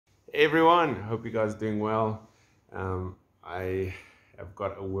Hey everyone, hope you guys are doing well. I have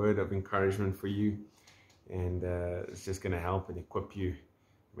got a word of encouragement for you, and it's just going to help and equip you,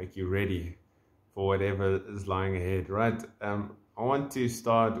 make you ready for whatever is lying ahead, right? I want to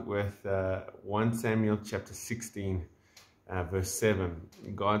start with 1 Samuel chapter 16, verse 7.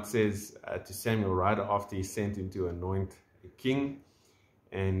 God says to Samuel right after he sent him to anoint a king,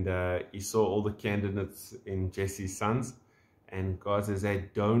 and he saw all the candidates in Jesse's sons. And God says, hey,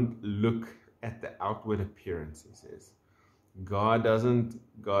 don't look at the outward appearance, he says.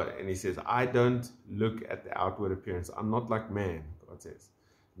 And he says, I don't look at the outward appearance. I'm not like man, God says.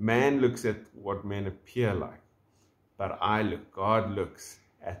 Man looks at what men appear like, but God looks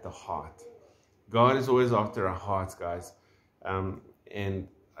at the heart. God is always after our hearts, guys. And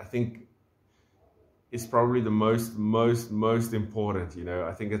I think it's probably the most important,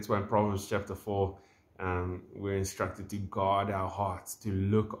 I think it's why in Proverbs chapter 4, we're instructed to guard our hearts, to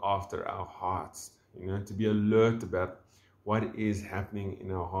look after our hearts, to be alert about what is happening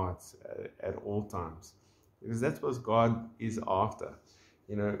in our hearts at all times, because that's what God is after.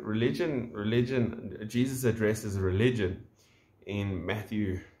 Religion, Jesus addresses religion in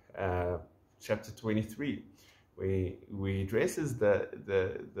Matthew chapter 23, where he addresses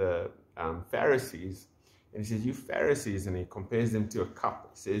the Pharisees, and he says, you Pharisees, and he compares them to a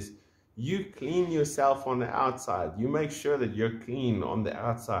cup. He says, you clean yourself on the outside. You make sure that you're clean on the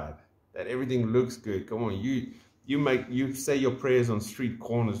outside, that everything looks good. Come on, you say your prayers on street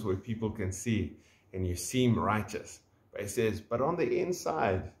corners where people can see, and you seem righteous. But he says, but on the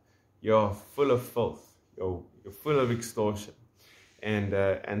inside, you're full of filth. You're full of extortion,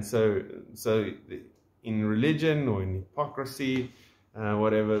 and so in religion or in hypocrisy,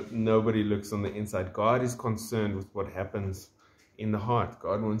 whatever, nobody looks on the inside. God is concerned with what happens in the heart.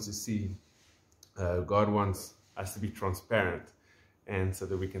 God wants to see, God wants us to be transparent, and so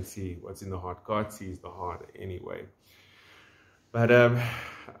that we can see what's in the heart. God sees the heart anyway. But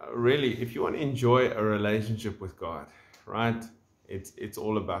really, if you want to enjoy a relationship with God, right, it's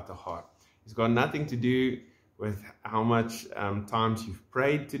all about the heart. It's got nothing to do with how much times you've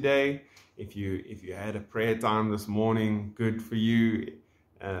prayed today. If you had a prayer time this morning, good for you.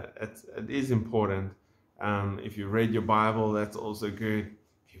 It is important. If you read your Bible, that's also good.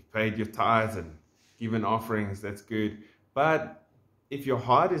 If you've paid your tithes and given offerings, that's good. But if your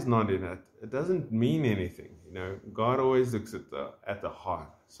heart is not in it, it doesn't mean anything. God always looks at the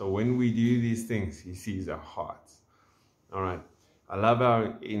heart. So when we do these things, he sees our hearts. All right. I love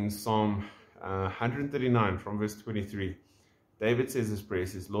how in Psalm 139 from verse 23, David says this prayer. He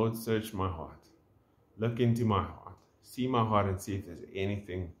says, Lord, search my heart. Look into my heart. See my heart and see if there's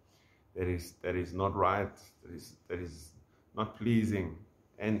anything that is not right, that is not pleasing.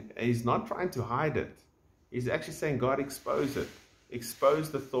 And he's not trying to hide it. He's actually saying, God, expose it.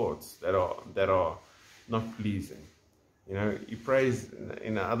 Expose the thoughts that are not pleasing. He prays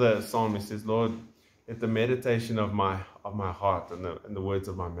in another psalm. He says, Lord, let the meditation of my heart and the words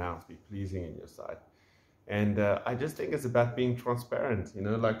of my mouth be pleasing in your sight. And I just think it's about being transparent.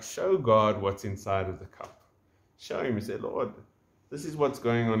 Like, show God what's inside of the cup. Show him. You say, Lord, this is what's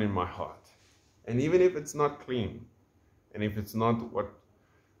going on in my heart. And even if it's not clean, and if it's not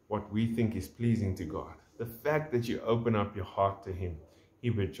what we think is pleasing to God, the fact that you open up your heart to him, he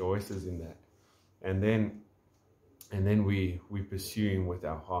rejoices in that. And then we pursue him with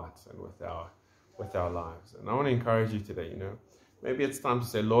our hearts and with our lives. And I want to encourage you today, maybe it's time to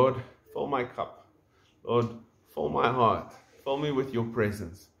say, Lord, fill my cup. Lord, fill my heart. Fill me with your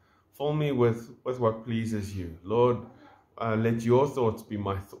presence. Fill me with what pleases you. Lord, let your thoughts be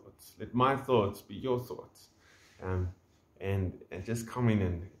my thoughts. Let my thoughts be your thoughts. And just come in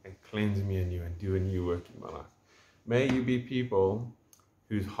and cleanse me anew and do a new work in my life. May you be people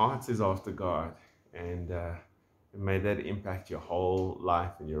whose hearts is after God, and may that impact your whole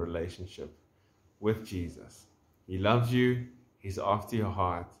life and your relationship with Jesus. He loves you. He's after your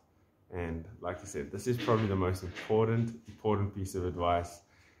heart. And like I said, this is probably the most important piece of advice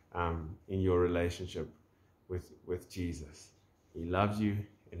in your relationship with Jesus. He loves you,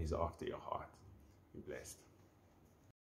 and he's after your heart. Be blessed.